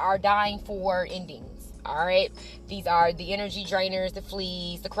around you that are dying for endings. All right. These are the energy drainers, the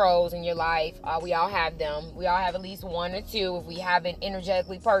fleas, the crows in your life. We all have them. We all have at least one or two if we haven't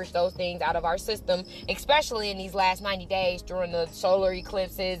energetically purged those things out of our system, especially in these last 90 days during the solar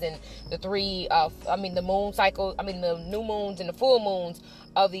eclipses and the moon cycle, the new moons and the full moons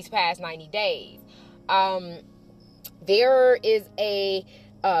of these past 90 days. There is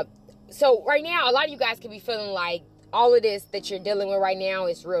so right now, a lot of you guys could be feeling like all of this that you're dealing with right now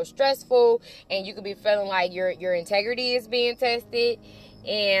is real stressful, and you could be feeling like your integrity is being tested.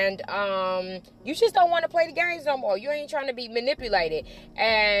 and you just don't want to play the games no more. You ain't trying to be manipulated,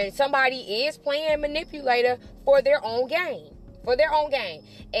 and somebody is playing manipulator for their own gain.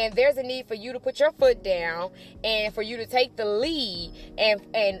 And there's a need for you to put your foot down and for you to take the lead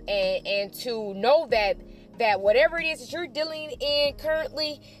and to know that whatever it is that you're dealing in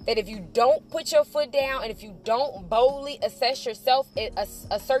currently, that if you don't put your foot down and if you don't boldly assert yourself in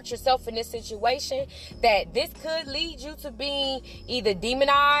this situation, that this could lead you to being either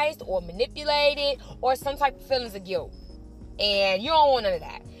demonized or manipulated or some type of feelings of guilt. And you don't want none of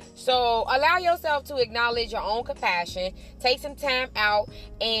that. So allow yourself to acknowledge your own compassion. Take some time out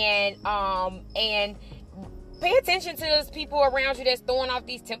and pay attention to those people around you that's throwing off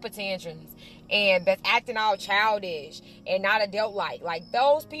these temper tantrums and that's acting all childish and not adult-like. Like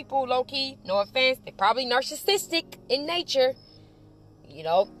those people, low-key, no offense, they're probably narcissistic in nature. You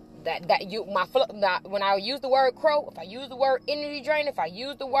know, when I use the word crow, if I use the word energy drain, if I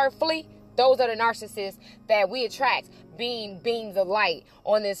use the word flea, those are the narcissists that we attract, being beings of light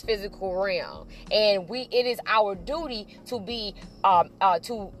on this physical realm. And it is our duty to be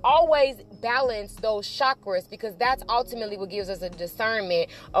to always balance those chakras, because that's ultimately what gives us a discernment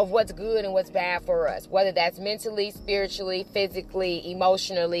of what's good and what's bad for us, whether that's mentally, spiritually, physically,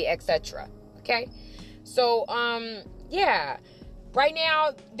 emotionally, etc. Okay, so yeah, right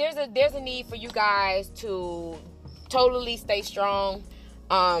now there's a need for you guys to totally stay strong.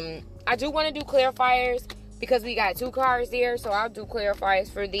 I do want to do clarifiers because we got 2 cards there, so I'll do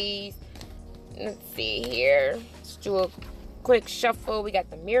clarifiers for these. Let's see here. Let's do a quick shuffle. We got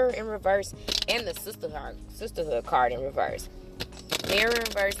the Mirror in reverse and the Sisterhood card in reverse. Mirror in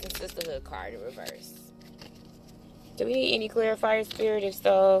reverse and Sisterhood card in reverse. Do we need any clarifiers, Spirit? If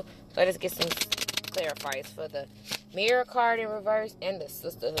so, let us get some clarifiers for the Mirror card in reverse and the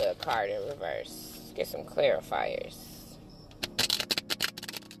Sisterhood card in reverse. Let's get some clarifiers.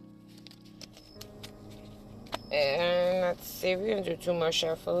 And let's see, we're going to do 2 more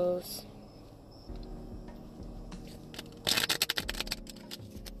shuffles.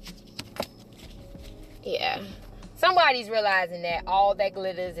 Yeah. Somebody's realizing that all that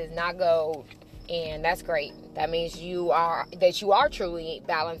glitters is not gold. And that's great. That means you are truly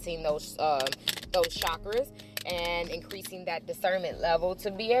balancing those chakras and increasing that discernment level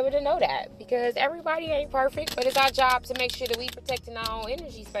to be able to know that. Because everybody ain't perfect, but it's our job to make sure that we protecting our own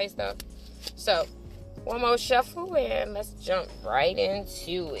energy space though. So, 1 more shuffle and let's jump right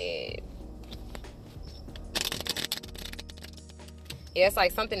into it. Yeah, it's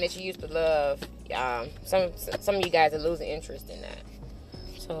like something that you used to love. Some of you guys are losing interest in that.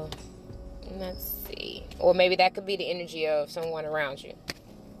 So, let's see. Or maybe that could be the energy of someone around you.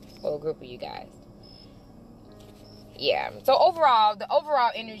 Or a group of you guys. Yeah. So overall, the overall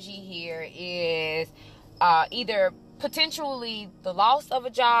energy here is either potentially the loss of a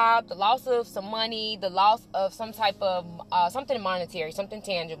job, the loss of some money, the loss of some type of something monetary, something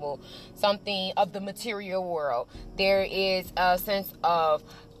tangible, something of the material world. There is a sense of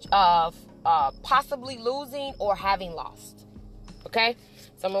possibly losing or having lost. Okay,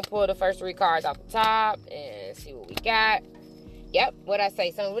 so I'm gonna pull the first 3 cards off the top and see what we got. Yep, what I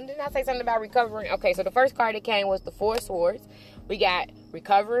say? Didn't I say something about recovering? Okay, so the first card that came was the 4 of Swords. We got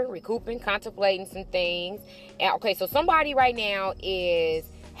recovering, recouping, contemplating some things. And okay, so somebody right now is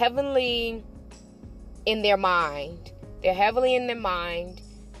heavily in their mind. They're heavily in their mind.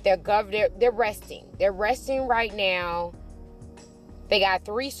 They're resting. They're resting right now. They got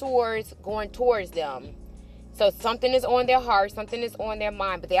 3 swords going towards them. So something is on their heart, something is on their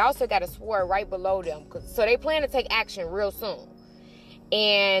mind, but they also got a sword right below them. So they plan to take action real soon.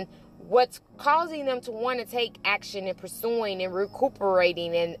 And what's causing them to want to take action and pursuing and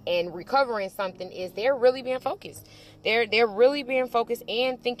recuperating and recovering something is they're really being focused. They're really being focused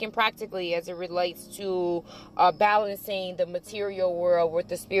and thinking practically as it relates to balancing the material world with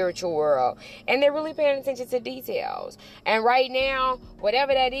the spiritual world. And they're really paying attention to details. And right now,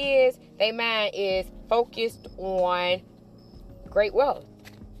 whatever that is, their mind is focused on great wealth,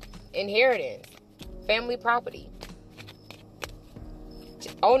 inheritance, family property,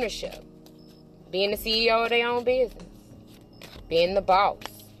 ownership, being the CEO of their own business, being the boss.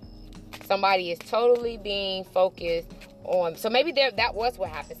 Somebody is totally being focused on. So maybe that was what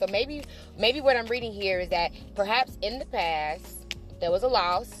happened. So maybe what I'm reading here is that perhaps in the past there was a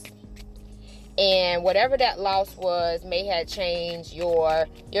loss, and whatever that loss was may have changed your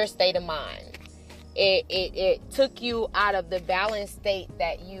state of mind. It took you out of the balanced state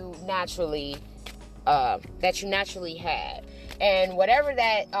that you naturally had. And whatever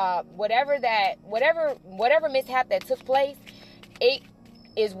mishap that took place, it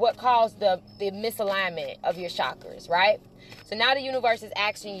is what caused the misalignment of your chakras, right? So now the universe is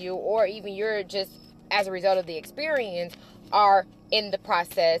asking you, or even you're just as a result of the experience, are in the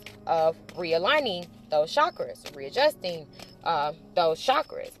process of realigning those chakras, readjusting those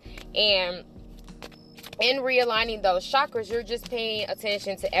chakras. And in realigning those chakras, you're just paying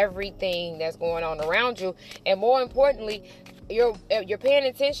attention to everything that's going on around you. And more importantly, you're paying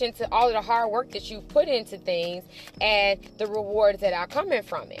attention to all of the hard work that you've put into things and the rewards that are coming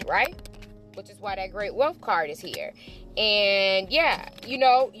from it, right? Which is why that great wealth card is here. And yeah, you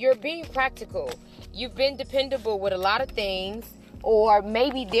know, you're being practical. You've been dependable with a lot of things, or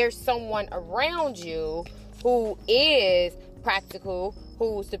maybe there's someone around you who is practical,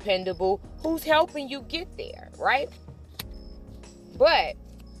 who's dependable, who's helping you get there, right? But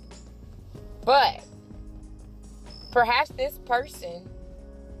perhaps this person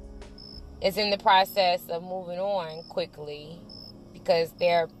is in the process of moving on quickly because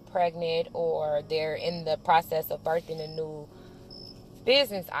they're pregnant, or they're in the process of birthing a new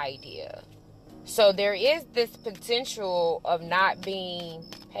business idea. So there is this potential of not being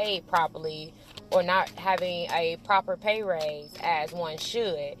paid properly, or not having a proper pay raise as one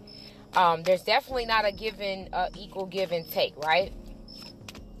should. There's definitely not a equal give and take, right?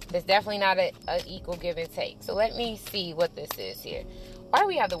 There's definitely not a equal give and take. So let me see what this is here. Why do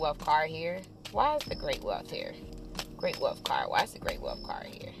we have the wealth card here? Why is the great wealth here? Great wealth card. Why is the great wealth card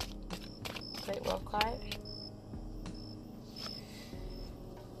here? Great wealth card.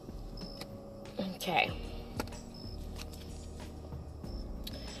 Okay.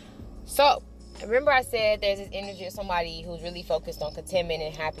 So, remember I said there's this energy of somebody who's really focused on contentment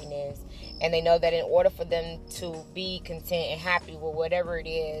and happiness, and they know that in order for them to be content and happy with whatever it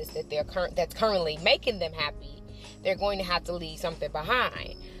is that that's currently making them happy, they're going to have to leave something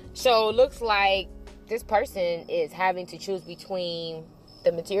behind. So it looks like this person is having to choose between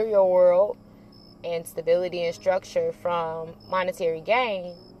the material world and stability and structure from monetary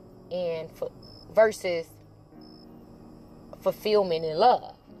gain versus fulfillment and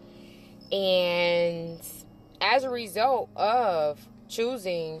love. And as a result of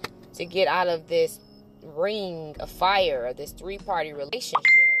choosing to get out of this ring of fire, or this three-party relationship,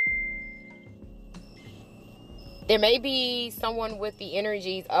 there may be someone with the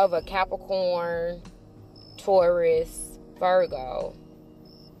energies of a Capricorn, Taurus, Virgo,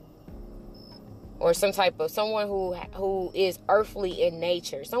 or someone who is earthly in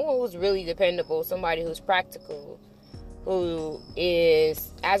nature, someone who's really dependable, somebody who's practical, who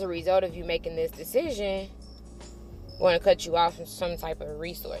is, as a result of you making this decision, want to cut you off from some type of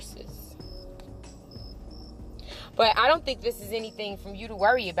resources. But I don't think this is anything from you to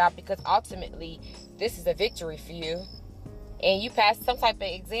worry about, because ultimately this is a victory for you, and you passed some type of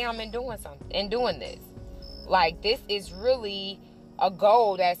exam in doing this. Like, this is really a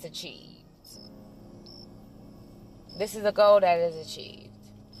goal that's achieved. This is a goal that is achieved.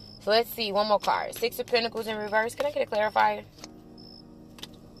 So let's see, one more card. Six of Pentacles in reverse. Can I get a clarifier?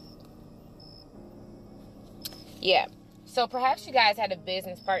 Yeah. So perhaps you guys had a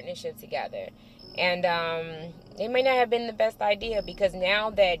business partnership together, and it may not have been the best idea, because now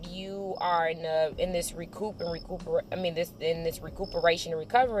that you are in this recuperation and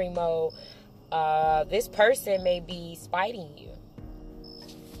recovery mode, this person may be spiting you.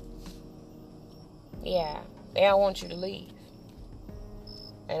 Yeah, they don't want you to leave.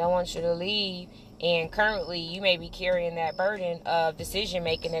 They don't want you to leave, and currently you may be carrying that burden of decision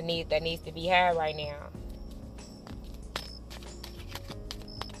making that needs to be had right now.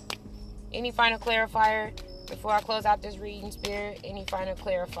 Any final clarifier before I close out this reading, Spirit? Any final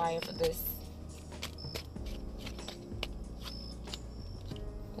clarifier for this?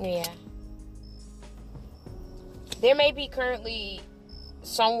 Yeah. There may be currently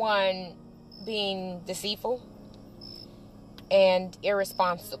someone being deceitful and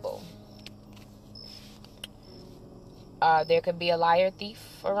irresponsible. There could be a liar, thief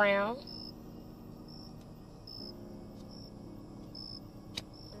around.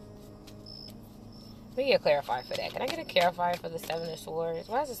 Let me get a clarifier for that. Can I get a clarifier for the Seven of Swords?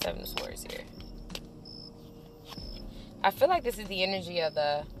 Why is the Seven of Swords here? I feel like this is the energy of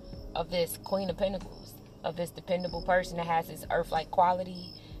this Queen of Pentacles, of this dependable person that has this earth-like quality.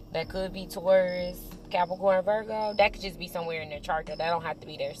 That could be Taurus, Capricorn, Virgo. That could just be somewhere in their chart, though. That don't have to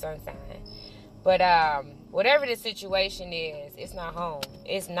be their sun sign. But whatever the situation is, it's not home.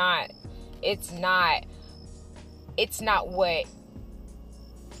 It's not what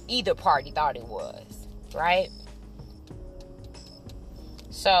either party thought it was, right?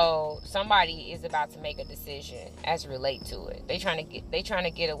 So somebody is about to make a decision as relate to it. They trying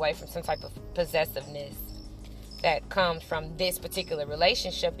to get away from some type of possessiveness that comes from this particular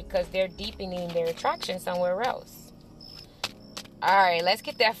relationship, because they're deepening their attraction somewhere else. All right, let's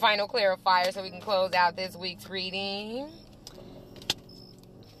get that final clarifier so we can close out this week's reading.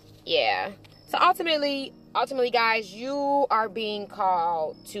 Yeah. So ultimately, guys, you are being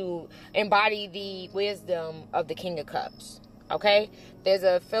called to embody the wisdom of the King of Cups. Okay? There's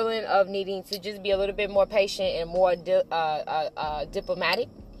a feeling of needing to just be a little bit more patient and more diplomatic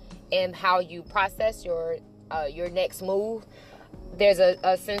in how you process your next move. There's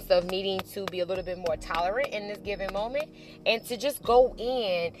a sense of needing to be a little bit more tolerant in this given moment, and to just go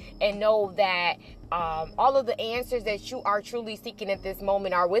in and know that all of the answers that you are truly seeking at this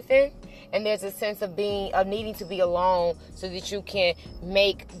moment are within. And there's a sense of needing to be alone so that you can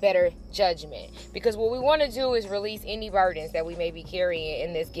make better judgment. Because what we want to do is release any burdens that we may be carrying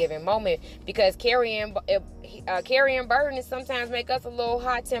in this given moment. Because carrying burdens sometimes make us a little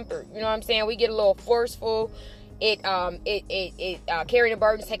hot-tempered. You know what I'm saying? We get a little forceful. Carrying the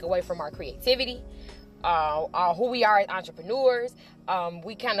burdens take away from our creativity, who we are as entrepreneurs.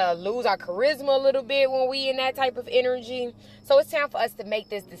 We kind of lose our charisma a little bit when we in that type of energy. So it's time for us to make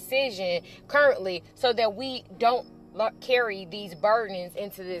this decision currently so that we don't carry these burdens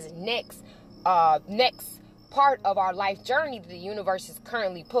into this next part of our life journey that the universe is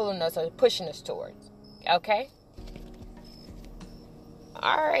currently pulling us or pushing us towards. Okay?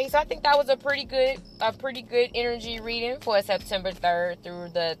 Alright, so I think that was a pretty good energy reading for September 3rd through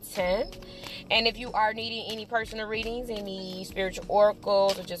the 10th. And if you are needing any personal readings, any spiritual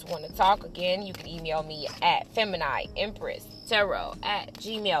oracles, or just want to talk again, you can email me at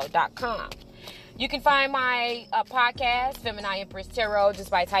feminineempresstarot@gmail.com. You can find my podcast, Feminine Empress Tarot, just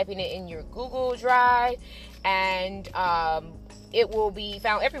by typing it in your Google Drive. And it will be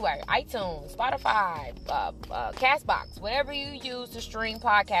found everywhere. iTunes, Spotify, Castbox, whatever you use to stream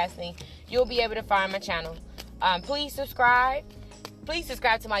podcasting, you'll be able to find my channel. Please subscribe. Please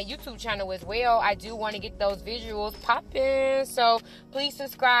subscribe to my YouTube channel as well. I do want to get those visuals popping. So please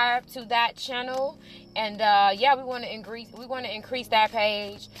subscribe to that channel. And we want to increase that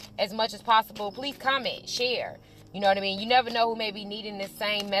page as much as possible. Please comment, share. You know what I mean? You never know who may be needing the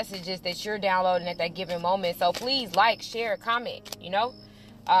same messages that you're downloading at that given moment. So please like, share, comment,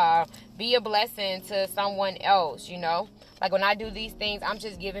 be a blessing to someone else, Like when I do these things, I'm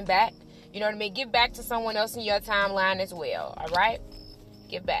just giving back. You know what I mean? Give back to someone else in your timeline as well. All right?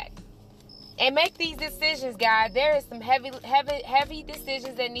 Give back. And make these decisions, guys. There is some heavy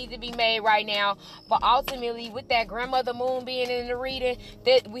decisions that need to be made right now. But ultimately, with that grandmother moon being in the reading,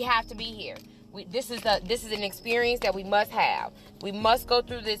 that we have to be here. This is an experience that we must have. We must go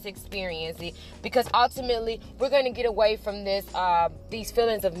through this experience because ultimately we're going to get away from these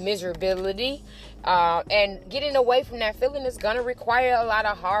feelings of miserability, and getting away from that feeling is going to require a lot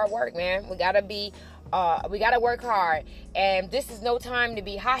of hard work, man. We gotta work hard, and this is no time to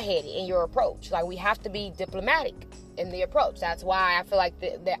be hot-headed in your approach. Like, we have to be diplomatic in the approach. That's why I feel like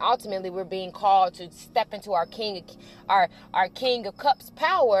that ultimately we're being called to step into our King of Cups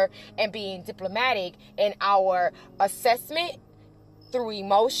power and being diplomatic in our assessment through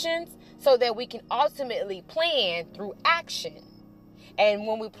emotions, so that we can ultimately plan through action. And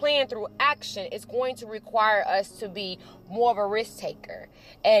when we plan through action, it's going to require us to be more of a risk taker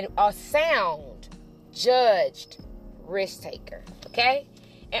and a sound, judged risk taker. Okay?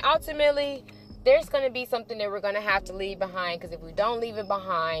 And ultimately, there's going to be something that we're going to have to leave behind, because if we don't leave it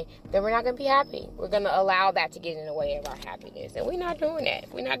behind, then we're not going to be happy. We're going to allow that to get in the way of our happiness. And we're not doing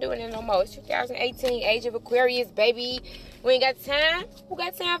that. We're not doing it no more. It's 2018, age of Aquarius, baby. We ain't got time. Who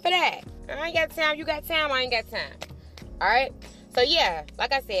got time for that? I ain't got time. You got time. I ain't got time. All right? So, yeah,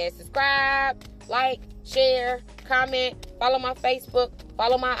 like I said, subscribe, like, share, comment, follow my Facebook,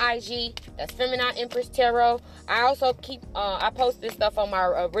 follow my IG. That's Feminine Empress Tarot. I also I post this stuff on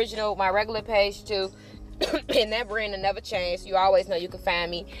my regular page too. And that brand will never change. You always know you can find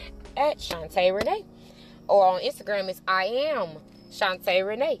me at Shantae Renee. Or on Instagram, it's I am Shantae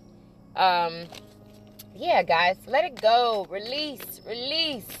Renee. Yeah, guys, let it go. Release.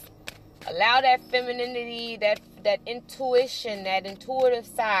 Allow that femininity, that intuition, that intuitive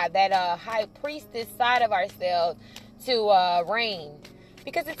side, that high priestess side of ourselves to reign.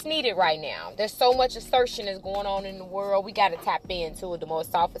 Because it's needed right now. There's so much assertion that's going on in the world. We got to tap into the more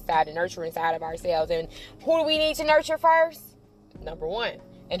softer side, the nurturing side of ourselves. And who do we need to nurture first? Number one.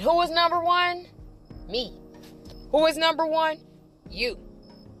 And who is number one? Me. Who is number one? You.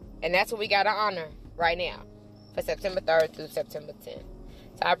 And that's what we got to honor right now for September 3rd through September 10th.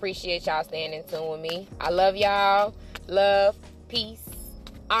 So I appreciate y'all staying in tune with me. I love y'all. Love, peace,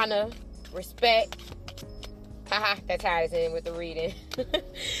 honor, respect. Haha, that ties in with the reading.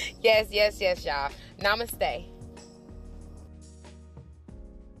 Yes, y'all. Namaste.